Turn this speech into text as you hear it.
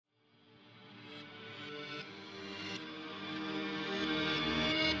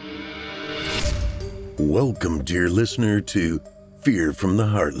Welcome, dear listener, to Fear from the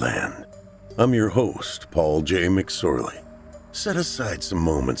Heartland. I'm your host, Paul J. McSorley. Set aside some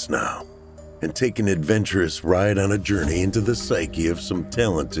moments now and take an adventurous ride on a journey into the psyche of some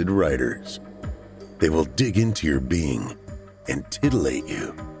talented writers. They will dig into your being and titillate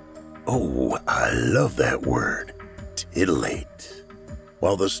you. Oh, I love that word, titillate.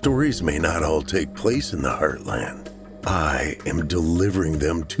 While the stories may not all take place in the Heartland, I am delivering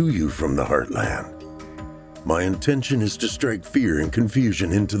them to you from the Heartland. My intention is to strike fear and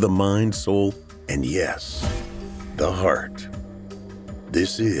confusion into the mind, soul, and yes, the heart.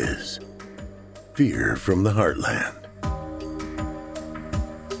 This is Fear from the Heartland.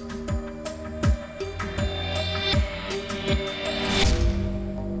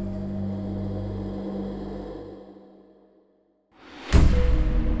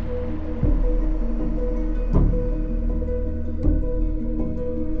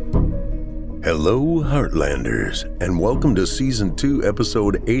 Hello, Heartlanders, and welcome to Season 2,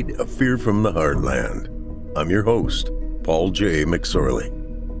 Episode 8 of Fear from the Heartland. I'm your host, Paul J. McSorley.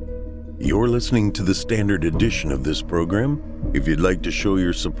 You're listening to the standard edition of this program. If you'd like to show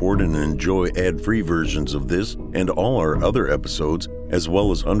your support and enjoy ad-free versions of this and all our other episodes, as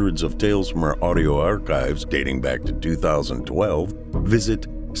well as hundreds of tales from our audio archives dating back to 2012, visit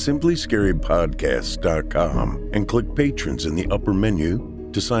simplyscarypodcast.com and click Patrons in the upper menu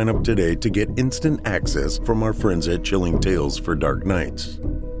to sign up today to get instant access from our friends at Chilling Tales for Dark Nights.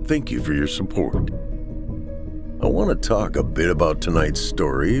 Thank you for your support. I want to talk a bit about tonight's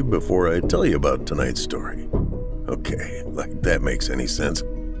story before I tell you about tonight's story. Okay, like that makes any sense.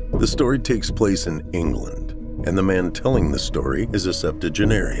 The story takes place in England, and the man telling the story is a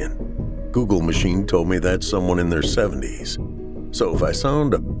septuagenarian. Google machine told me that's someone in their 70s. So if I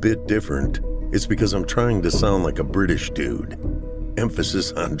sound a bit different, it's because I'm trying to sound like a British dude.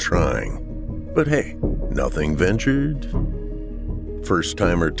 Emphasis on trying. But hey, nothing ventured. First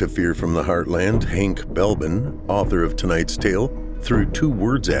timer to Fear from the Heartland, Hank Belbin, author of tonight's tale, threw two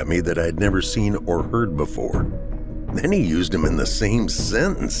words at me that I'd never seen or heard before. Then he used them in the same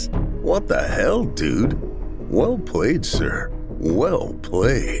sentence. What the hell, dude? Well played, sir. Well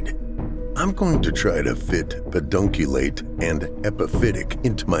played. I'm going to try to fit pedunculate and epiphytic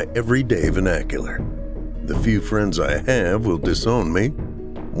into my everyday vernacular. The few friends I have will disown me.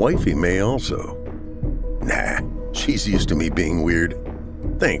 Wifey may also. Nah, she's used to me being weird.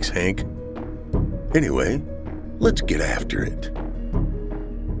 Thanks, Hank. Anyway, let's get after it.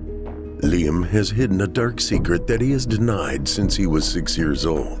 Liam has hidden a dark secret that he has denied since he was 6 years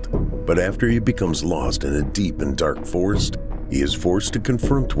old. But after he becomes lost in a deep and dark forest, he is forced to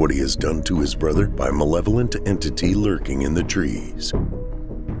confront what he has done to his brother by a malevolent entity lurking in the trees.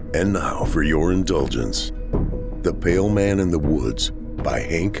 And now, for your indulgence, The Pale Man in the Woods by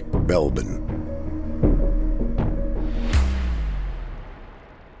Hank Belbin.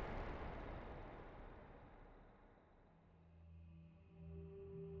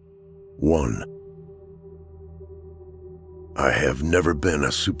 One. I have never been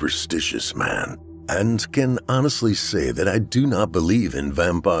a superstitious man, and can honestly say that I do not believe in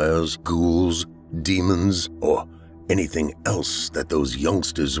vampires, ghouls, demons, or anything else that those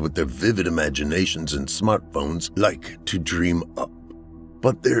youngsters with their vivid imaginations and smartphones like to dream up.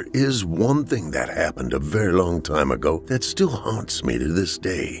 But there is one thing that happened a very long time ago that still haunts me to this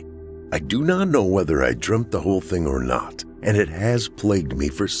day. I do not know whether I dreamt the whole thing or not, and it has plagued me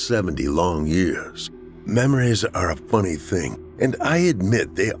for 70 long years. Memories are a funny thing, and I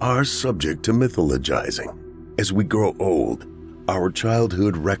admit they are subject to mythologizing. As we grow old, our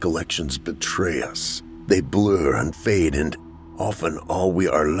childhood recollections betray us. They blur and fade, and often all we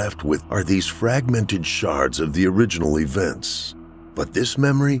are left with are these fragmented shards of the original events. But this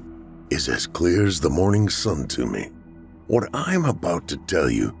memory is as clear as the morning sun to me. What I'm about to tell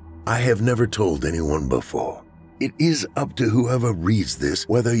you, I have never told anyone before. It is up to whoever reads this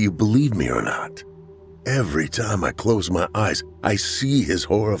whether you believe me or not. Every time I close my eyes, I see his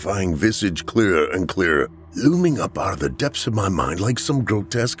horrifying visage clearer and clearer, looming up out of the depths of my mind like some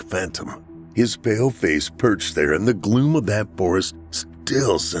grotesque phantom. His pale face perched there in the gloom of that forest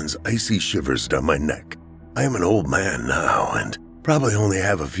still sends icy shivers down my neck. I am an old man now and probably only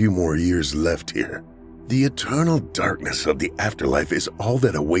have a few more years left here. The eternal darkness of the afterlife is all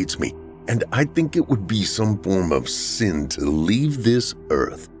that awaits me, and I think it would be some form of sin to leave this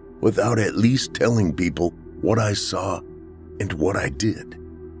earth without at least telling people what I saw and what I did.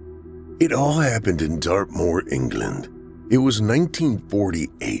 It all happened in Dartmoor, England. It was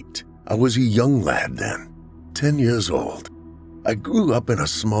 1948. I was a young lad then, 10 years old. I grew up in a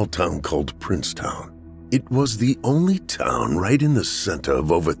small town called Princetown. It was the only town right in the center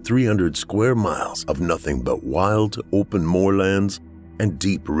of over 300 square miles of nothing but wild, open moorlands and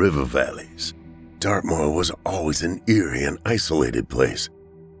deep river valleys. Dartmoor was always an eerie and isolated place.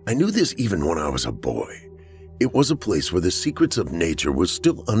 I knew this even when I was a boy. It was a place where the secrets of nature were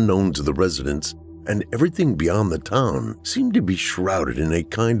still unknown to the residents, and everything beyond the town seemed to be shrouded in a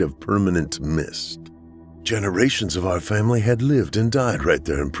kind of permanent mist. Generations of our family had lived and died right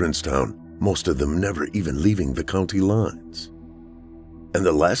there in Princetown, most of them never even leaving the county lines. And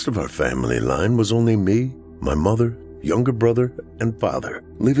the last of our family line was only me, my mother, younger brother, and father,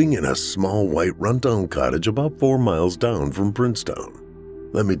 living in a small white rundown cottage about 4 miles down from Princetown.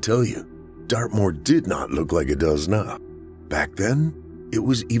 Let me tell you, Dartmoor did not look like it does now. Back then, it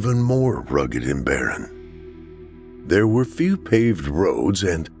was even more rugged and barren. There were few paved roads,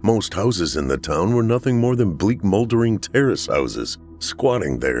 and most houses in the town were nothing more than bleak, moldering terrace houses,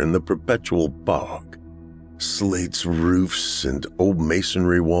 squatting there in the perpetual bog. Slates roofs and old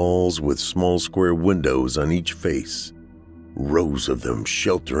masonry walls with small square windows on each face. Rows of them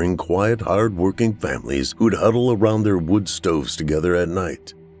sheltering quiet, hard-working families who'd huddle around their wood stoves together at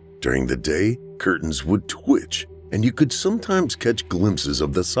night. During the day, curtains would twitch, and you could sometimes catch glimpses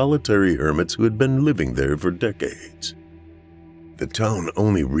of the solitary hermits who had been living there for decades. The town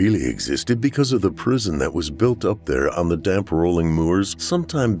only really existed because of the prison that was built up there on the damp rolling moors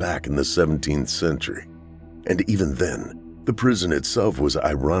sometime back in the 17th century. And even then, the prison itself was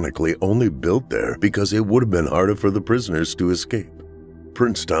ironically only built there because it would have been harder for the prisoners to escape.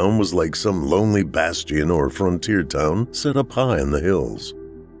 Princetown was like some lonely bastion or frontier town set up high in the hills.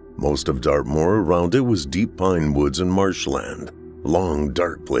 Most of Dartmoor around it was deep pine woods and marshland, long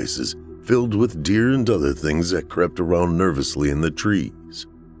dark places filled with deer and other things that crept around nervously in the trees.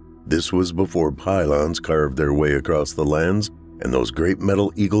 This was before pylons carved their way across the lands, and those great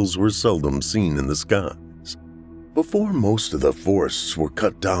metal eagles were seldom seen in the skies. Before most of the forests were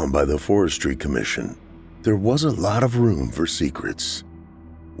cut down by the Forestry Commission, there was a lot of room for secrets.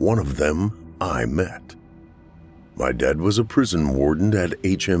 One of them I met. My dad was a prison warden at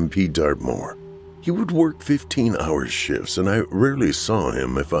HMP Dartmoor. He would work 15-hour shifts, and I rarely saw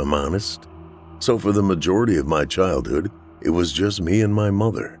him, if I'm honest. So for the majority of my childhood, it was just me and my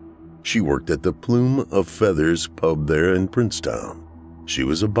mother. She worked at the Plume of Feathers pub there in Princetown. She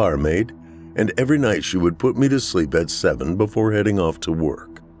was a barmaid, and every night she would put me to sleep at 7 before heading off to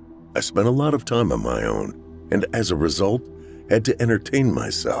work. I spent a lot of time on my own, and as a result, had to entertain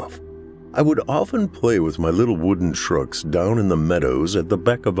myself. I would often play with my little wooden trucks down in the meadows at the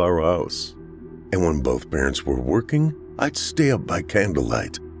back of our house. And when both parents were working, I'd stay up by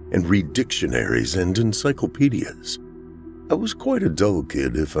candlelight and read dictionaries and encyclopedias. I was quite a dull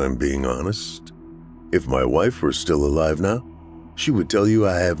kid, if I'm being honest. If my wife were still alive now, she would tell you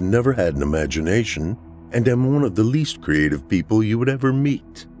I have never had an imagination and am one of the least creative people you would ever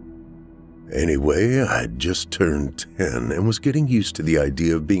meet. Anyway, I'd just turned 10 and was getting used to the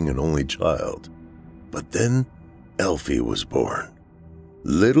idea of being an only child. But then, Elfie was born.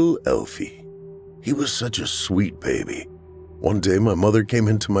 Little Elfie. He was such a sweet baby. One day my mother came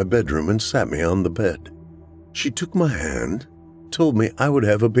into my bedroom and sat me on the bed. She took my hand, told me I would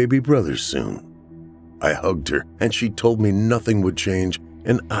have a baby brother soon. I hugged her and she told me nothing would change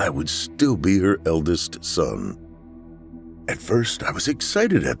and I would still be her eldest son. At first, I was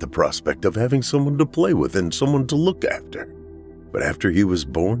excited at the prospect of having someone to play with and someone to look after. But after he was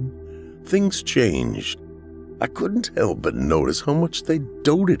born, things changed. I couldn't help but notice how much they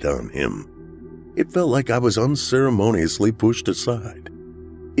doted on him. It felt like I was unceremoniously pushed aside.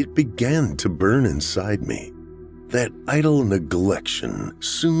 It began to burn inside me. That idle neglection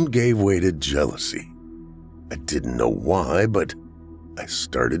soon gave way to jealousy. I didn't know why, but I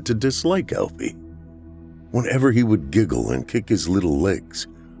started to dislike Elfie. Whenever he would giggle and kick his little legs,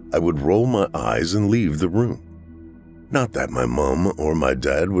 I would roll my eyes and leave the room. Not that my mom or my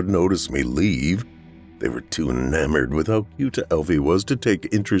dad would notice me leave. They were too enamored with how cute Elfie was to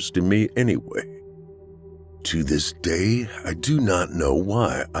take interest in me anyway. To this day, I do not know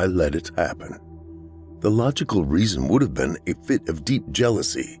why I let it happen. The logical reason would have been a fit of deep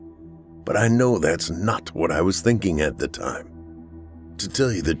jealousy, but I know that's not what I was thinking at the time. To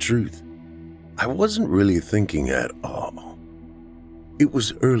tell you the truth, I wasn't really thinking at all. It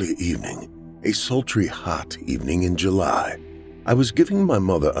was early evening, a sultry hot evening in July. I was giving my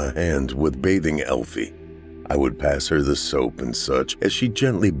mother a hand with bathing Elfie. I would pass her the soap and such as she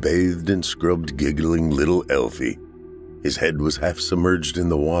gently bathed and scrubbed giggling little Elfie. His head was half submerged in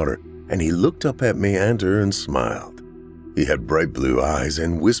the water, and he looked up at me and her and smiled. He had bright blue eyes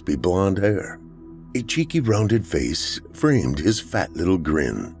and wispy blonde hair. A cheeky rounded face framed his fat little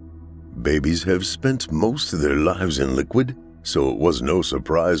grin. Babies have spent most of their lives in liquid, so it was no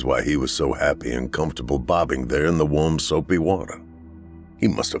surprise why he was so happy and comfortable bobbing there in the warm, soapy water. He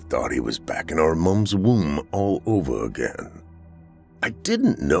must have thought he was back in our mom's womb all over again. I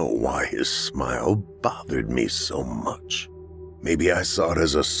didn't know why his smile bothered me so much. Maybe I saw it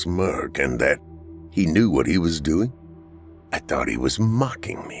as a smirk and that he knew what he was doing. I thought he was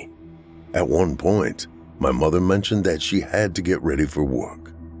mocking me. At one point, my mother mentioned that she had to get ready for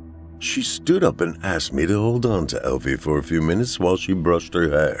work. She stood up and asked me to hold on to Elfie for a few minutes while she brushed her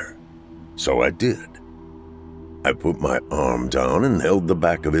hair. So I did. I put my arm down and held the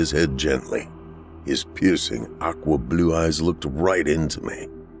back of his head gently. His piercing aqua blue eyes looked right into me.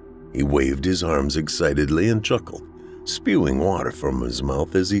 He waved his arms excitedly and chuckled, spewing water from his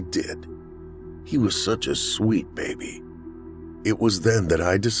mouth as he did. He was such a sweet baby. It was then that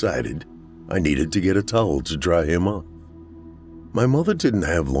I decided I needed to get a towel to dry him off. My mother didn't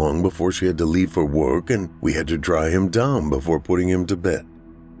have long before she had to leave for work, and we had to dry him down before putting him to bed.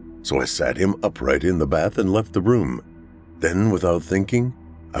 So I sat him upright in the bath and left the room. Then, without thinking,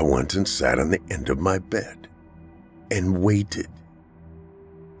 I went and sat on the end of my bed and waited.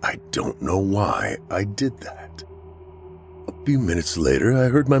 I don't know why I did that. A few minutes later, I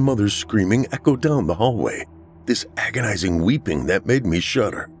heard my mother's screaming echo down the hallway, this agonizing weeping that made me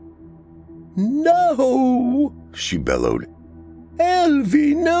shudder. "No!" she bellowed.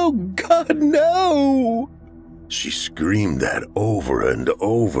 "Elfie, no, God, no!" She screamed that over and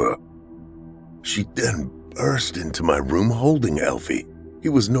over. She then burst into my room holding Elfie. He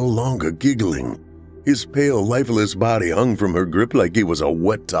was no longer giggling. His pale, lifeless body hung from her grip like he was a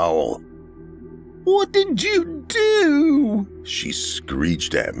wet towel. "What did you do?" she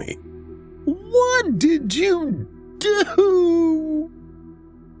screeched at me. "What did you do?"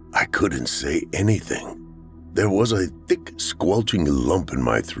 I couldn't say anything. There was a thick, squelching lump in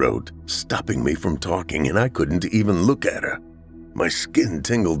my throat, stopping me from talking, and I couldn't even look at her. My skin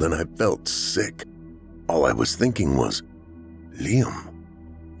tingled and I felt sick. All I was thinking was, "Liam,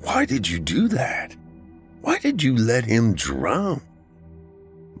 why did you do that? Why did you let him drown?"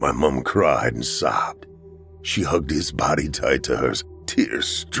 My mom cried and sobbed. She hugged his body tight to hers, tears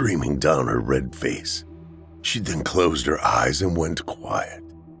streaming down her red face. She then closed her eyes and went quiet.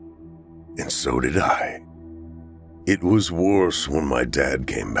 And so did I. It was worse when my dad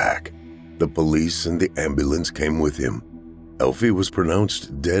came back. The police and the ambulance came with him. Elfie was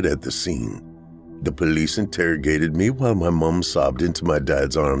pronounced dead at the scene. The police interrogated me while my mom sobbed into my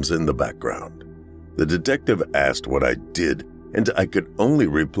dad's arms in the background. The detective asked what I did, and I could only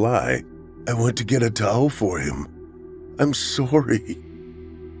reply, "I went to get a towel for him. I'm sorry."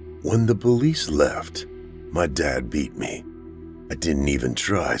 When the police left, my dad beat me. I didn't even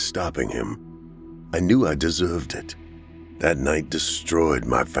try stopping him. I knew I deserved it. That night destroyed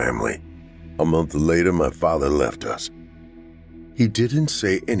my family. A month later, my father left us. He didn't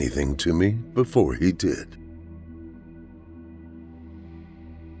say anything to me before he did.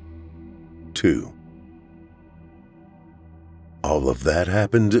 2. All of that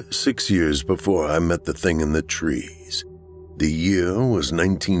happened 6 years before I met the thing in the trees. The year was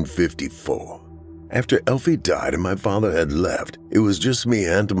 1954. After Elfie died and my father had left, it was just me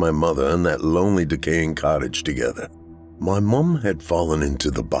and my mother in that lonely, decaying cottage together. My mom had fallen into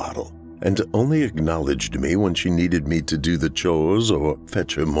the bottle and only acknowledged me when she needed me to do the chores or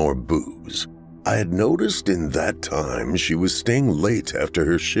fetch her more booze. I had noticed in that time she was staying late after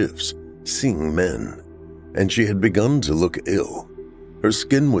her shifts, seeing men, and she had begun to look ill. Her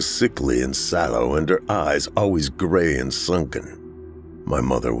skin was sickly and sallow, and her eyes always gray and sunken. My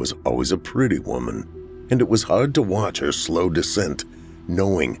mother was always a pretty woman, and it was hard to watch her slow descent,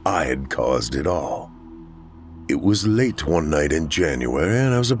 knowing I had caused it all. It was late one night in January,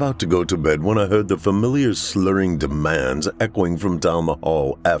 and I was about to go to bed when I heard the familiar slurring demands echoing from down the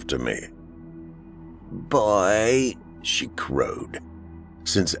hall after me. "Boy," she crowed.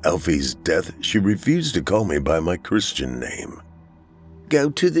 Since Elfie's death, she refused to call me by my Christian name. "Go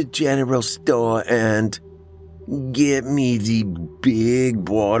to the general store and get me the big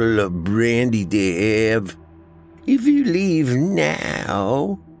bottle of brandy they have. If you leave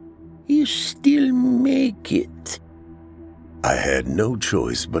now, you still make it." I had no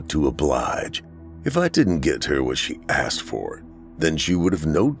choice but to oblige. If I didn't get her what she asked for, then she would have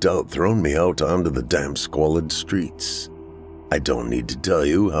no doubt thrown me out onto the damp, squalid streets. I don't need to tell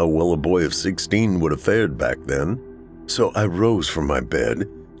you how well a boy of 16 would have fared back then. So I rose from my bed,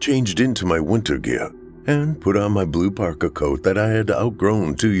 changed into my winter gear, and put on my blue parka coat that I had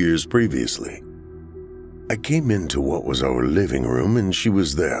outgrown 2 years previously. I came into what was our living room, and she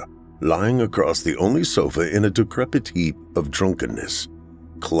was there, lying across the only sofa in a decrepit heap of drunkenness.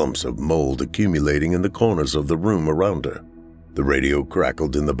 clumps of mold accumulating in the corners of the room around her. The radio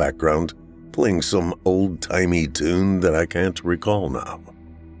crackled in the background, playing some old-timey tune that I can't recall now.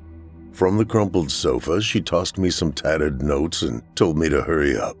 From the crumpled sofa, she tossed me some tattered notes and told me to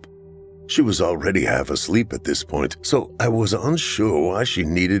hurry up. She was already half asleep at this point, so I was unsure why she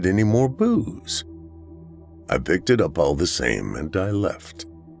needed any more booze. I picked it up all the same, and I left.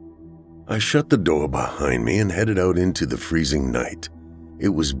 I shut the door behind me and headed out into the freezing night. It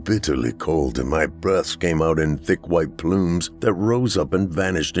was bitterly cold, and my breath came out in thick white plumes that rose up and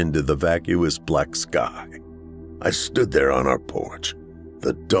vanished into the vacuous black sky. I stood there on our porch,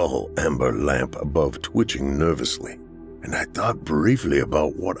 the dull amber lamp above twitching nervously, and I thought briefly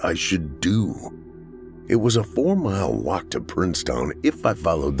about what I should do. It was a 4-mile walk to Princetown if I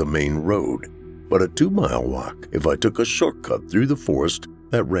followed the main road, but a 2-mile walk if I took a shortcut through the forest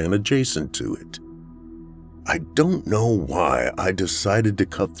that ran adjacent to it. I don't know why I decided to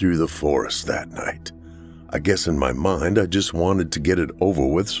cut through the forest that night. I guess in my mind I just wanted to get it over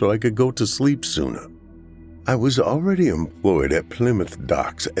with so I could go to sleep sooner. I was already employed at Plymouth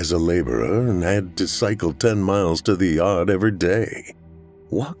Docks as a laborer and had to cycle 10 miles to the yard every day.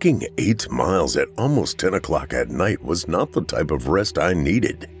 Walking 8 miles at almost 10 o'clock at night was not the type of rest I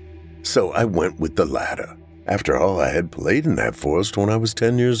needed, so I went with the latter. After all, I had played in that forest when I was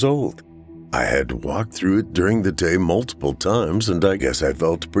 10 years old. I had walked through it during the day multiple times, and I guess I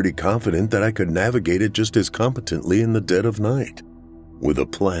felt pretty confident that I could navigate it just as competently in the dead of night. With a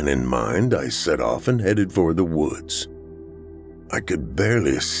plan in mind, I set off and headed for the woods. I could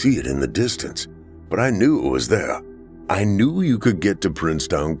barely see it in the distance, but I knew it was there. I knew you could get to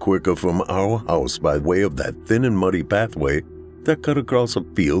Princetown quicker from our house by way of that thin and muddy pathway that cut across a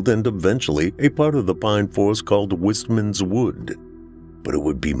field and eventually a part of the pine forest called Wistman's Wood. But it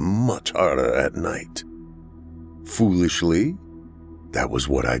would be much harder at night. Foolishly, that was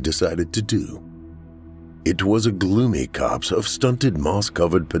what I decided to do. It was a gloomy copse of stunted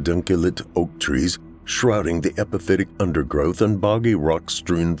moss-covered pedunculate oak trees shrouding the epiphytic undergrowth and boggy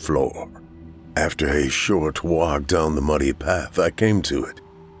rock-strewn floor. After a short walk down the muddy path, I came to it.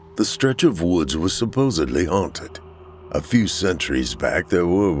 The stretch of woods was supposedly haunted. A few centuries back, there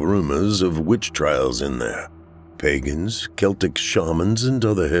were rumors of witch trials in there. Pagans, Celtic shamans, and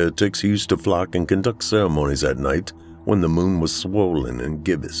other heretics used to flock and conduct ceremonies at night when the moon was swollen and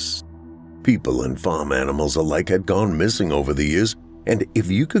gibbous. People and farm animals alike had gone missing over the years, and if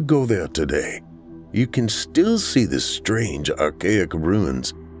you could go there today, you can still see the strange, archaic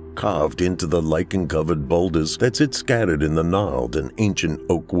ruins carved into the lichen-covered boulders that sit scattered in the gnarled and ancient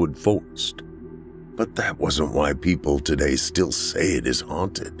oakwood forest. But that wasn't why people today still say it is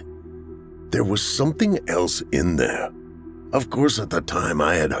haunted. There was something else in there. Of course, at the time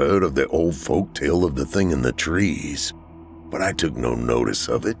I had heard of the old folk tale of the thing in the trees, but I took no notice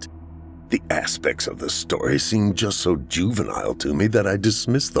of it. The aspects of the story seemed just so juvenile to me that I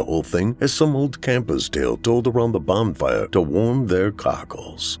dismissed the whole thing as some old camper's tale told around the bonfire to warm their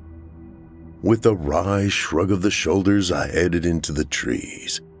cockles. With a wry shrug of the shoulders, I headed into the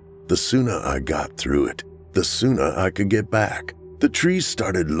trees. The sooner I got through it, the sooner I could get back. The trees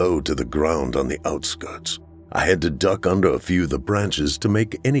started low to the ground on the outskirts. I had to duck under a few of the branches to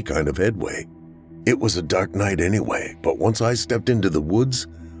make any kind of headway. It was a dark night anyway, but once I stepped into the woods,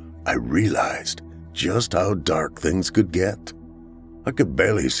 I realized just how dark things could get. I could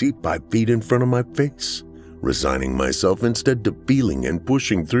barely see 5 feet in front of my face, resigning myself instead to feeling and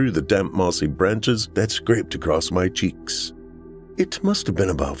pushing through the damp mossy branches that scraped across my cheeks. It must have been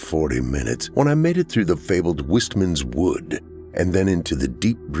about 40 minutes when I made it through the fabled Wistman's Wood and then into the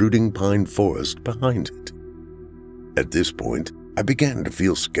deep brooding pine forest behind it. At this point, I began to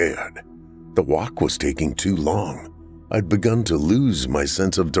feel scared. The walk was taking too long. I'd begun to lose my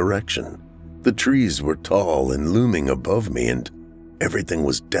sense of direction. The trees were tall and looming above me, and everything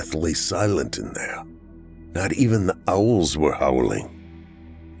was deathly silent in there. Not even the owls were howling.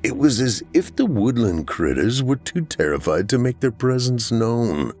 It was as if the woodland critters were too terrified to make their presence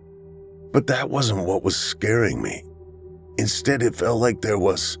known. But that wasn't what was scaring me. Instead, it felt like there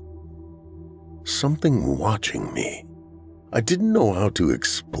was something watching me. I didn't know how to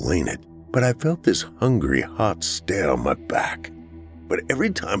explain it, but I felt this hungry, hot stare on my back. But every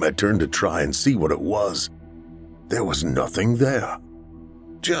time I turned to try and see what it was, there was nothing there.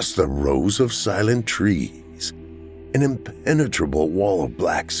 Just the rows of silent trees. An impenetrable wall of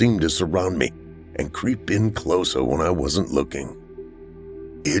black seemed to surround me and creep in closer when I wasn't looking.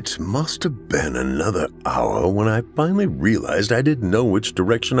 It must have been another hour when I finally realized I didn't know which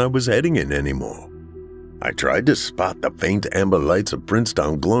direction I was heading in anymore. I tried to spot the faint amber lights of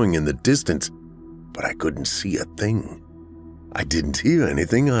Princetown glowing in the distance, but I couldn't see a thing. I didn't hear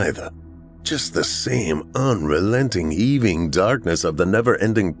anything either. Just the same unrelenting, heaving darkness of the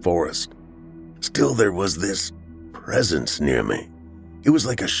never-ending forest. Still, there was this presence near me. It was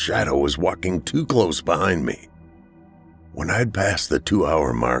like a shadow was walking too close behind me. When I'd passed the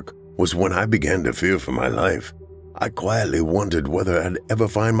 2-hour mark was when I began to fear for my life. I quietly wondered whether I'd ever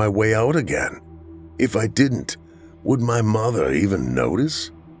find my way out again. If I didn't, would my mother even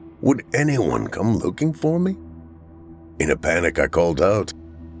notice? Would anyone come looking for me? In a panic, I called out,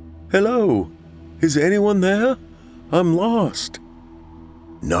 "Hello, is anyone there? I'm lost."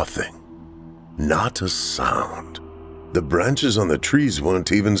 Nothing. Not a sound. The branches on the trees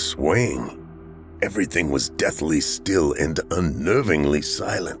weren't even swaying. Everything was deathly still and unnervingly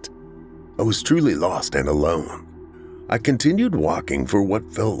silent. I was truly lost and alone. I continued walking for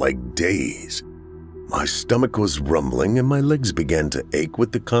what felt like days. My stomach was rumbling and my legs began to ache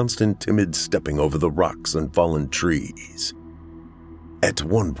with the constant timid stepping over the rocks and fallen trees. At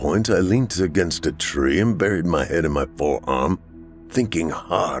one point, I leaned against a tree and buried my head in my forearm, thinking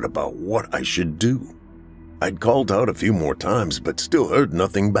hard about what I should do. I'd called out a few more times, but still heard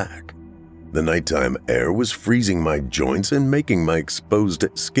nothing back. The nighttime air was freezing my joints and making my exposed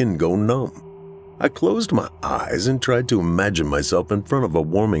skin go numb. I closed my eyes and tried to imagine myself in front of a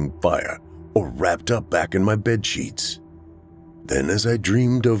warming fire or wrapped up back in my bedsheets. Then, as I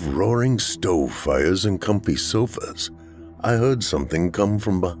dreamed of roaring stove fires and comfy sofas, I heard something come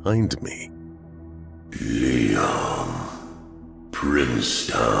from behind me. "Liam,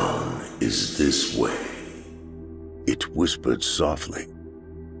 Princetown is this way," it whispered softly.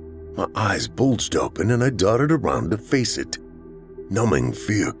 My eyes bulged open and I darted around to face it. Numbing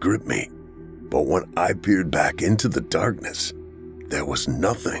fear gripped me, but when I peered back into the darkness, there was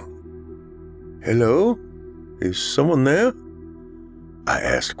nothing. "Hello? Is someone there?" I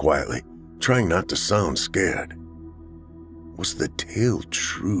asked quietly, trying not to sound scared. Was the tale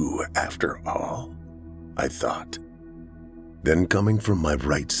true after all? I thought. Then coming from my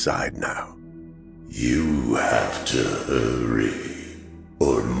right side now, "You have to hurry,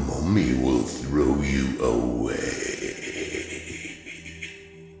 or Mommy will throw you away."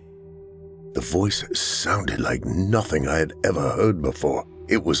 The voice sounded like nothing I had ever heard before.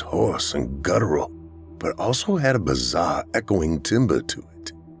 It was hoarse and guttural, but also had a bizarre echoing timbre to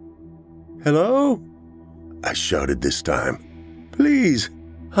it. "Hello?" I shouted this time. "Please,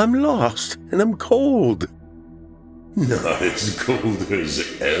 I'm lost and I'm cold." "Not as cold as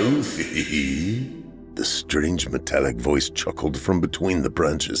Elfie," the strange metallic voice chuckled from between the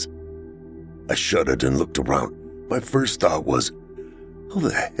branches. I shuddered and looked around. My first thought was, how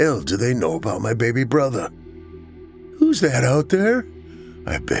the hell do they know about my baby brother? "Who's that out there?"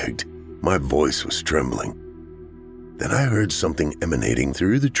 I begged. My voice was trembling. Then I heard something emanating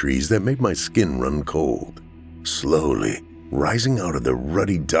through the trees that made my skin run cold. Slowly, rising out of the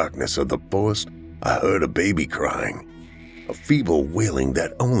ruddy darkness of the forest, I heard a baby crying. A feeble wailing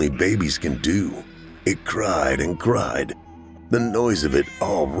that only babies can do. It cried and cried, the noise of it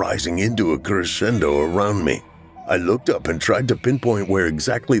all rising into a crescendo around me. I looked up and tried to pinpoint where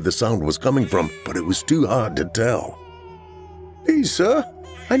exactly the sound was coming from, but it was too hard to tell. "Please, sir,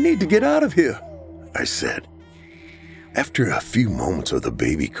 I need to get out of here," I said. After a few moments of the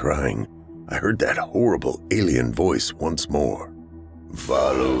baby crying, I heard that horrible alien voice once more.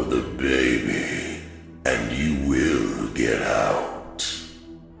 "Follow the baby, and you will get out."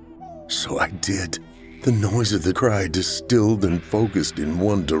 So I did. The noise of the cry distilled and focused in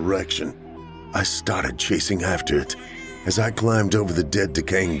one direction. I started chasing after it. As I climbed over the dead,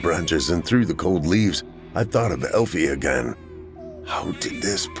 decaying branches and through the cold leaves, I thought of Elfie again. How did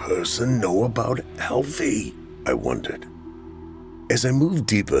this person know about Elfie? I wondered. As I moved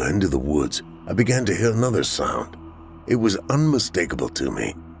deeper into the woods, I began to hear another sound. It was unmistakable to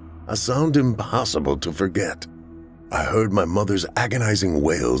me, a sound impossible to forget. I heard my mother's agonizing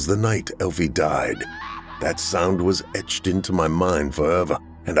wails the night Elfie died. That sound was etched into my mind forever,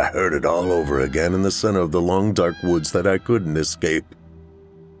 and I heard it all over again in the center of the long dark woods that I couldn't escape.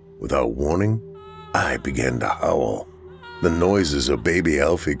 Without warning, I began to howl. The noises of baby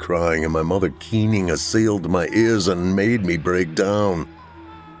Elfie crying and my mother keening assailed my ears and made me break down.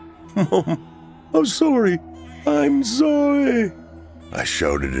 "Mom, I'm sorry. I'm sorry," I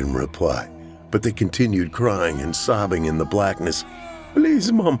shouted in reply, but they continued crying and sobbing in the blackness.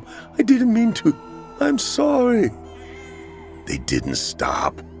 "Please, Mom, I didn't mean to. I'm sorry." They didn't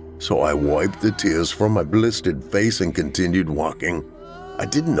stop, so I wiped the tears from my blistered face and continued walking. I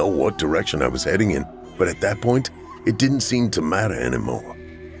didn't know what direction I was heading in, but at that point, it didn't seem to matter anymore.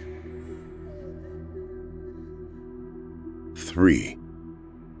 3.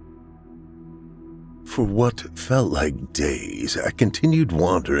 For what felt like days, I continued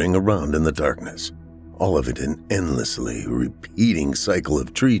wandering around in the darkness, all of it an endlessly repeating cycle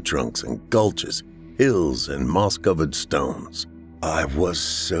of tree trunks and gulches, hills and moss-covered stones. I was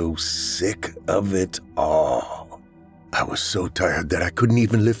so sick of it all. I was so tired that I couldn't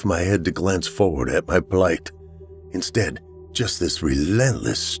even lift my head to glance forward at my plight. Instead, just this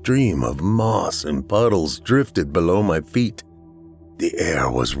relentless stream of moss and puddles drifted below my feet. The air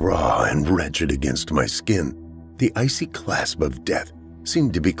was raw and wretched against my skin. The icy clasp of death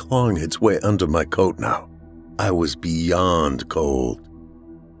seemed to be clawing its way under my coat now. I was beyond cold.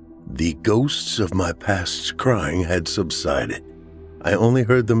 The ghosts of my past crying had subsided. I only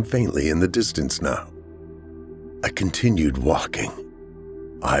heard them faintly in the distance now. I continued walking.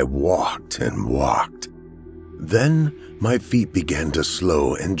 I walked and walked. Then my feet began to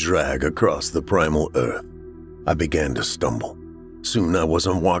slow and drag across the primal earth. I began to stumble. Soon I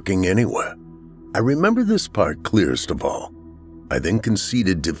wasn't walking anywhere. I remember this part clearest of all. I then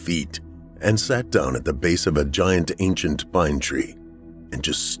conceded defeat and sat down at the base of a giant ancient pine tree and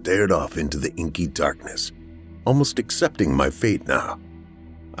just stared off into the inky darkness, almost accepting my fate now.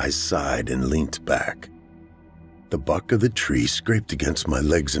 I sighed and leant back. The bark of the tree scraped against my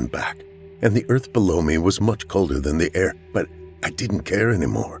legs and back, and the earth below me was much colder than the air, but I didn't care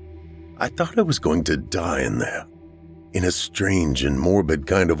anymore. I thought I was going to die in there. In a strange and morbid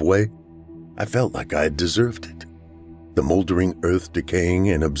kind of way, I felt like I had deserved it. The moldering earth decaying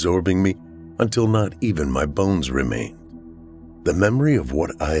and absorbing me until not even my bones remained. The memory of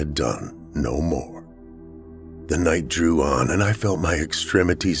what I had done, no more. The night drew on, and I felt my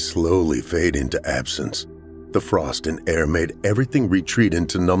extremities slowly fade into absence. The frost and air made everything retreat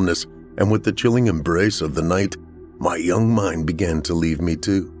into numbness, and with the chilling embrace of the night, my young mind began to leave me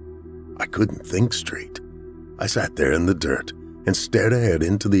too. I couldn't think straight. I sat there in the dirt and stared ahead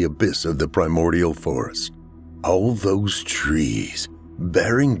into the abyss of the primordial forest. All those trees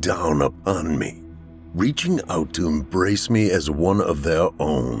bearing down upon me, reaching out to embrace me as one of their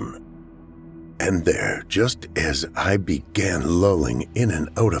own. And there, just as I began lulling in and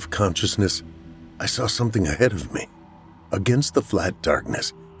out of consciousness, I saw something ahead of me. Against the flat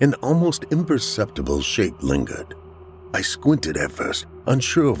darkness, an almost imperceptible shape lingered. I squinted at first,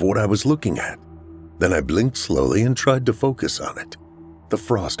 unsure of what I was looking at. Then I blinked slowly and tried to focus on it. The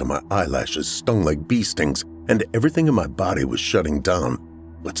frost on my eyelashes stung like bee stings, and everything in my body was shutting down.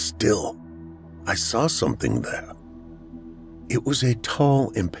 But still, I saw something there. It was a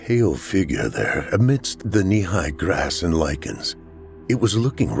tall and pale figure there amidst the knee-high grass and lichens. It was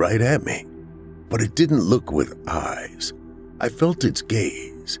looking right at me, but it didn't look with eyes. I felt its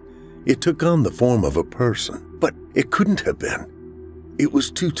gaze. It took on the form of a person, but it couldn't have been. It was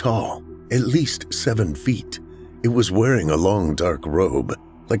too tall, at least 7 feet. It was wearing a long dark robe,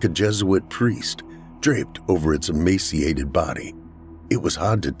 like a Jesuit priest, draped over its emaciated body. It was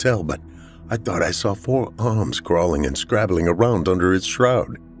hard to tell, but I thought I saw 4 arms crawling and scrabbling around under its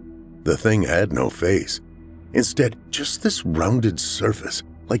shroud. The thing had no face. Instead, just this rounded surface,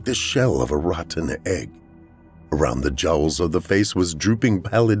 like the shell of a rotten egg. Around the jowls of the face was drooping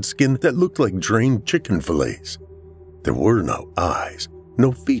pallid skin that looked like drained chicken fillets. There were no eyes,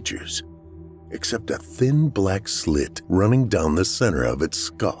 no features, except a thin black slit running down the center of its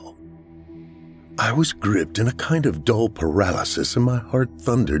skull. I was gripped in a kind of dull paralysis, and my heart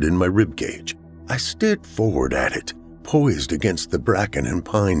thundered in my ribcage. I stared forward at it, poised against the bracken and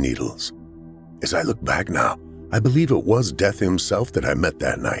pine needles. As I look back now, I believe it was Death himself that I met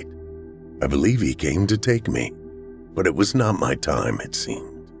that night. I believe he came to take me, but it was not my time, it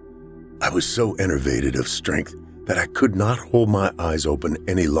seemed. I was so enervated of strength that I could not hold my eyes open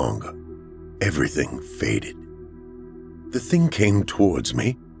any longer. Everything faded. The thing came towards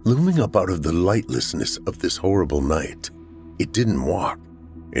me, looming up out of the lightlessness of this horrible night. It didn't walk.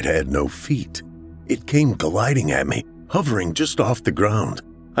 It had no feet. It came gliding at me, hovering just off the ground.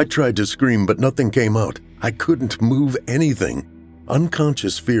 I tried to scream, but nothing came out. I couldn't move anything.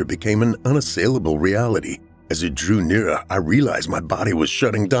 Unconscious fear became an unassailable reality. As it drew nearer, I realized my body was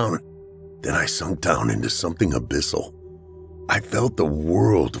shutting down. Then I sunk down into something abyssal. I felt the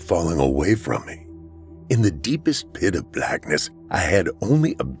world falling away from me. In the deepest pit of blackness, I had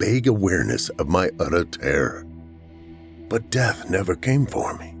only a vague awareness of my utter terror. But death never came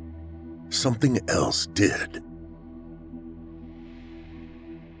for me. Something else did.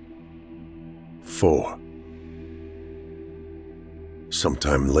 4.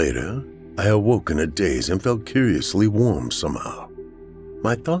 Sometime later, I awoke in a daze and felt curiously warm somehow.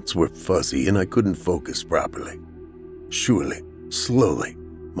 My thoughts were fuzzy and I couldn't focus properly. Surely, slowly,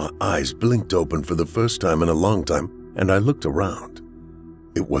 my eyes blinked open for the first time in a long time, and I looked around.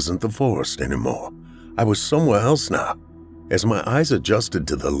 It wasn't the forest anymore. I was somewhere else now. As my eyes adjusted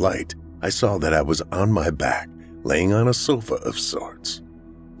to the light, I saw that I was on my back, laying on a sofa of sorts.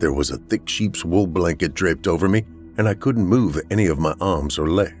 There was a thick sheep's wool blanket draped over me, and I couldn't move any of my arms or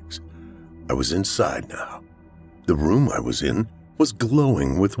legs. I was inside now. The room I was in was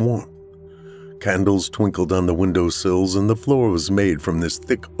glowing with warmth. Candles twinkled on the windowsills, and the floor was made from this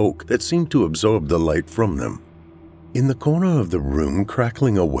thick oak that seemed to absorb the light from them. In the corner of the room,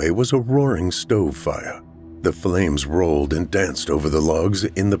 crackling away, was a roaring stove fire. The flames rolled and danced over the logs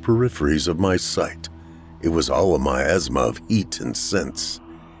in the peripheries of my sight. It was all a miasma of heat and scents.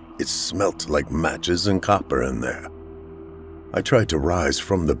 It smelt like matches and copper in there. I tried to rise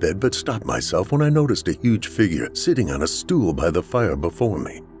from the bed, but stopped myself when I noticed a huge figure sitting on a stool by the fire before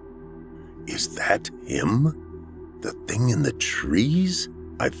me. Is that him? The thing in the trees?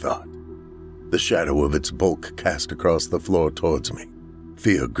 I thought. The shadow of its bulk cast across the floor towards me.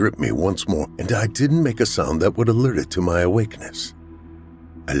 Fear gripped me once more, and I didn't make a sound that would alert it to my awakeness.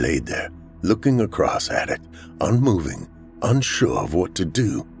 I laid there, looking across at it, unmoving, unsure of what to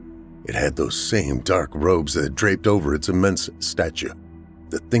do. It had those same dark robes that draped over its immense stature.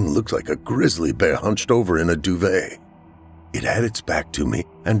 The thing looked like a grizzly bear hunched over in a duvet. It had its back to me,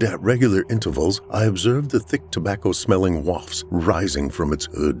 and at regular intervals I observed the thick tobacco-smelling wafts rising from its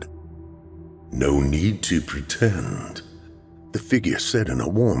hood. "No need to pretend," the figure said in a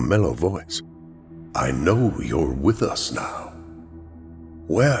warm, mellow voice. "I know you're with us now."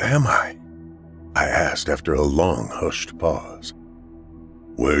 "Where am I?" I asked after a long, hushed pause.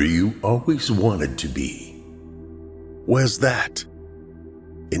 "Where you always wanted to be." "Where's that?"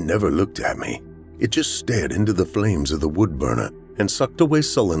 It never looked at me. It just stared into the flames of the wood burner and sucked away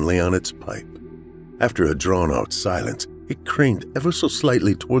sullenly on its pipe. After a drawn-out silence, it craned ever so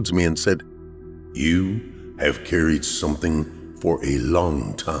slightly towards me and said, "You have carried something for a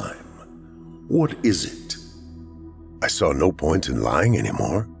long time. What is it?" I saw no point in lying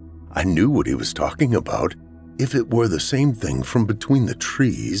anymore. I knew what he was talking about. If it were the same thing from between the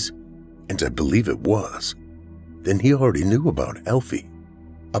trees, and I believe it was, then he already knew about Elfie,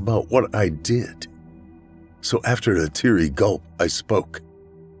 about what I did. So after a teary gulp, I spoke.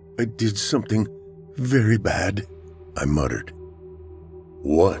 "I did something very bad," I muttered.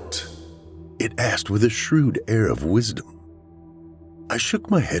 "What?" it asked with a shrewd air of wisdom. I shook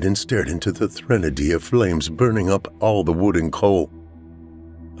my head and stared into the threnody of flames burning up all the wood and coal.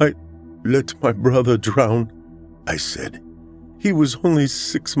 "I let my brother drown," I said. "He was only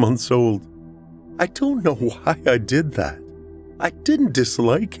 6 months old. I don't know why I did that. I didn't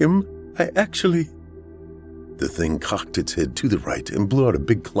dislike him. I actually—" The thing cocked its head to the right and blew out a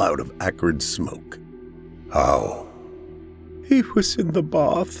big cloud of acrid smoke. "How?" "He was in the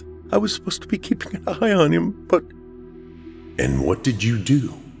bath. I was supposed to be keeping an eye on him, but—" "And what did you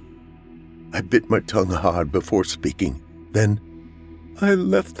do?" I bit my tongue hard before speaking. Then, "I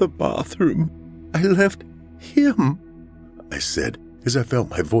left the bathroom. I left him," I said as I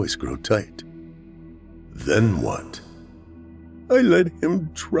felt my voice grow tight. "Then what?" "I let him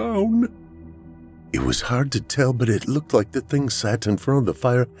drown." It was hard to tell, but it looked like the thing sat in front of the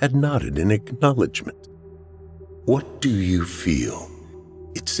fire had nodded in acknowledgement. "What do you feel?"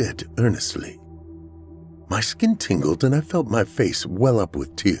 it said earnestly. My skin tingled and I felt my face well up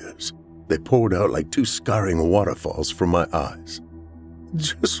with tears. They poured out like 2 scarring waterfalls from my eyes.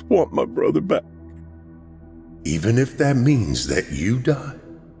 "Just want my brother back." "Even if that means that you die?"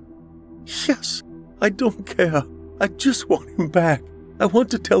 "Yes, I don't care. I just want him back. I want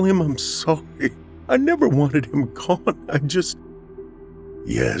to tell him I'm sorry. I never wanted him gone.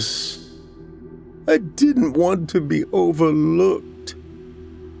 "Yes?" "I didn't want to be overlooked."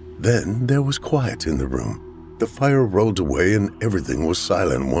 Then there was quiet in the room. The fire rolled away and everything was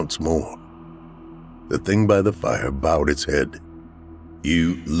silent once more. The thing by the fire bowed its head.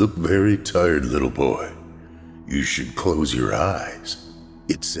 "You look very tired, little boy. You should close your eyes,"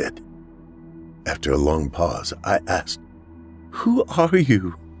 it said. After a long pause, I asked, "Who are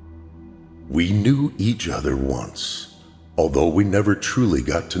you?" "We knew each other once, although we never truly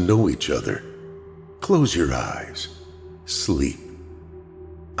got to know each other. Close your eyes. Sleep."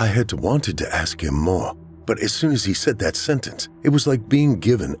 I had wanted to ask him more, but as soon as he said that sentence, it was like being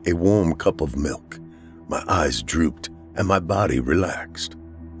given a warm cup of milk. My eyes drooped and my body relaxed.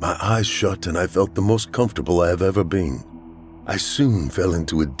 My eyes shut and I felt the most comfortable I have ever been. I soon fell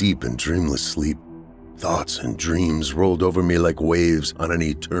into a deep and dreamless sleep. Thoughts and dreams rolled over me like waves on an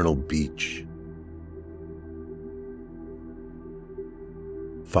eternal beach.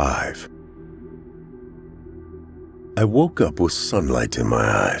 5. I woke up with sunlight in my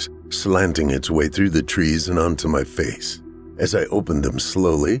eyes, slanting its way through the trees and onto my face. As I opened them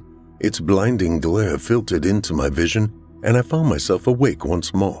slowly, Its blinding glare filtered into my vision, and I found myself awake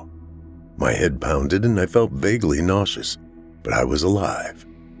once more. My head pounded and I felt vaguely nauseous, but I was alive.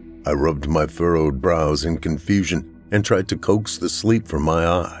 I rubbed my furrowed brows in confusion and tried to coax the sleep from my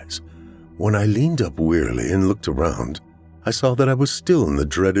eyes. When I leaned up wearily and looked around, I saw that I was still in the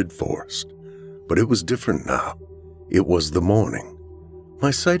dreaded forest. But it was different now. It was the morning.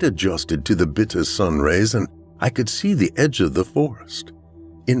 My sight adjusted to the bitter sun rays and I could see the edge of the forest.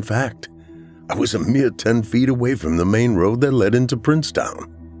 In fact, I was a mere 10 feet away from the main road that led into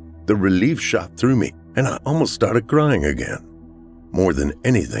Princetown. The relief shot through me and I almost started crying again. More than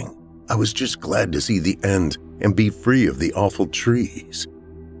anything, I was just glad to see the end and be free of the awful trees.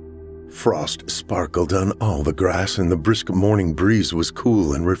 Frost sparkled on all the grass and the brisk morning breeze was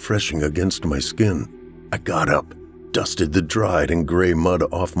cool and refreshing against my skin. I got up, dusted the dried and gray mud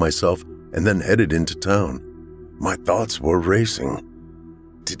off myself, and then headed into town. My thoughts were racing.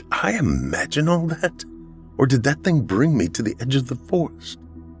 Did I imagine all that? Or did that thing bring me to the edge of the forest?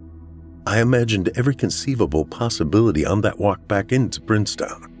 I imagined every conceivable possibility on that walk back into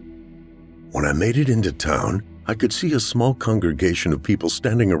Princetown. When I made it into town, I could see a small congregation of people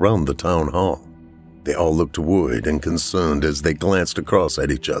standing around the town hall. They all looked worried and concerned as they glanced across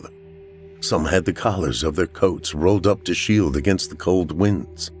at each other. Some had the collars of their coats rolled up to shield against the cold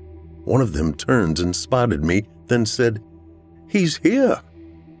winds. One of them turned and spotted me, then said, "He's here."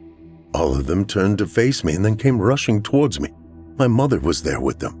 All of them turned to face me and then came rushing towards me. My mother was there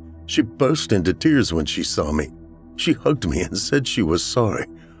with them. She burst into tears when she saw me. She hugged me and said she was sorry.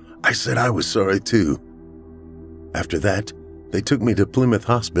 I said I was sorry too. After that, they took me to Plymouth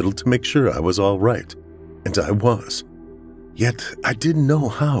Hospital to make sure I was all right, and I was. Yet I didn't know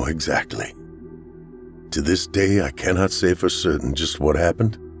how exactly. To this day, I cannot say for certain just what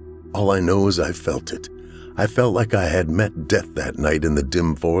happened. All I know is I felt it. I felt like I had met death that night in the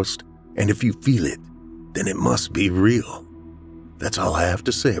dim forest, and if you feel it, then it must be real. That's all I have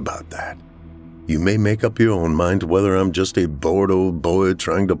to say about that. You may make up your own mind whether I'm just a bored old boy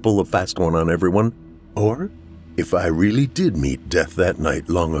trying to pull a fast one on everyone, or if I really did meet death that night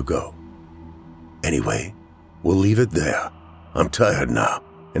long ago. Anyway, we'll leave it there. I'm tired now,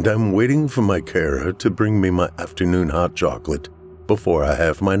 and I'm waiting for my carer to bring me my afternoon hot chocolate before I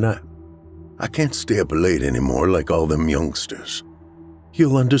have my nap. I can't stay up late anymore like all them youngsters.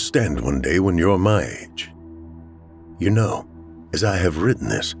 You'll understand one day when you're my age. You know, as I have written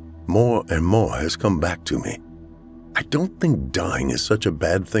this, more and more has come back to me. I don't think dying is such a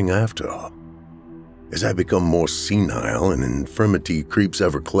bad thing after all. As I become more senile and infirmity creeps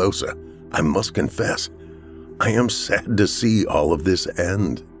ever closer, I must confess, I am sad to see all of this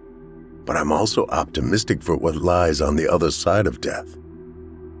end. But I'm also optimistic for what lies on the other side of death.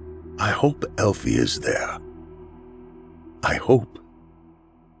 I hope Elfie is there. I hope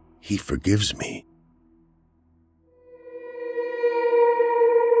he forgives me.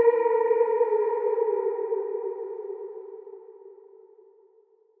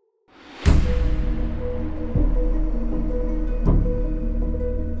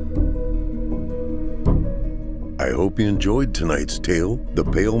 I hope you enjoyed tonight's tale, The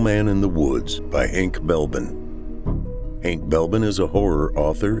Pale Man in the Woods by Hank Belbin. Hank Belbin is a horror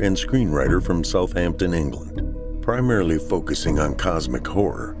author and screenwriter from Southampton, England. Primarily focusing on cosmic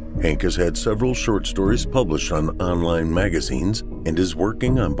horror, Hank has had several short stories published on online magazines and is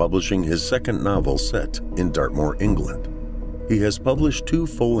working on publishing his second novel set in Dartmoor, England. He has published 2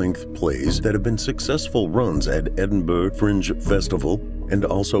 full-length plays that have been successful runs at Edinburgh Fringe Festival and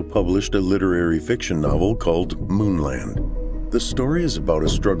also published a literary fiction novel called Moonland. The story is about a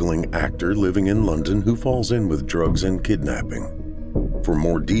struggling actor living in London who falls in with drugs and kidnapping. For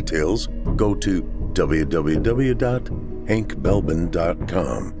more details, go to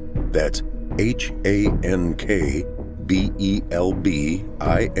www.hankbelbin.com. That's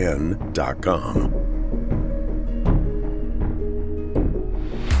HANKBELBIN.com.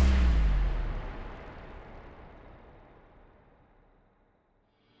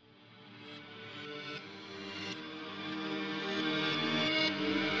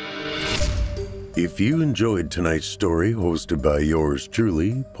 If you enjoyed tonight's story hosted by yours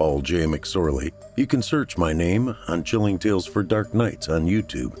truly, Paul J. McSorley, you can search my name on Chilling Tales for Dark Nights on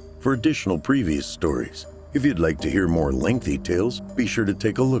YouTube for additional previous stories. If you'd like to hear more lengthy tales, be sure to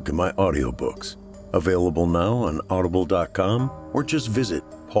take a look at my audiobooks. Available now on audible.com or just visit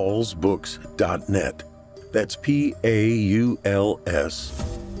paulsbooks.net. That's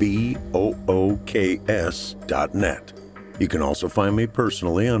PAULSBOOKS.net. You can also find me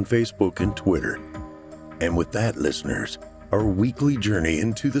personally on Facebook and Twitter. And with that, listeners, our weekly journey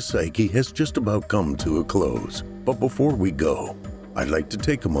into the psyche has just about come to a close. But before we go, I'd like to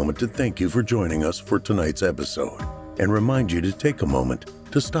take a moment to thank you for joining us for tonight's episode and remind you to take a moment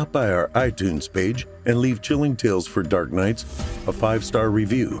to stop by our iTunes page and leave Chilling Tales for Dark Nights a 5-star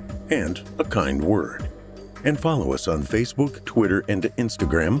review and a kind word. And follow us on Facebook, Twitter, and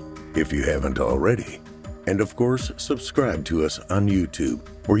Instagram if you haven't already. And of course, subscribe to us on YouTube,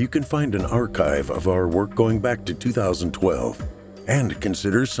 where you can find an archive of our work going back to 2012. And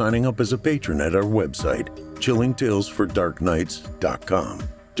consider signing up as a patron at our website, chillingtalesfordarknights.com,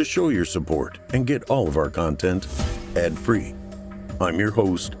 to show your support and get all of our content ad-free. I'm your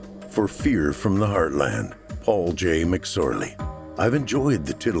host for Fear from the Heartland, Paul J. McSorley. I've enjoyed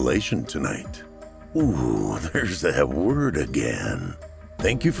the titillation tonight. Ooh, there's that word again.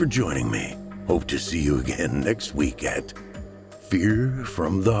 Thank you for joining me. Hope to see you again next week at Fear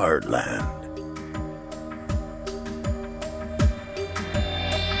from the Heartland.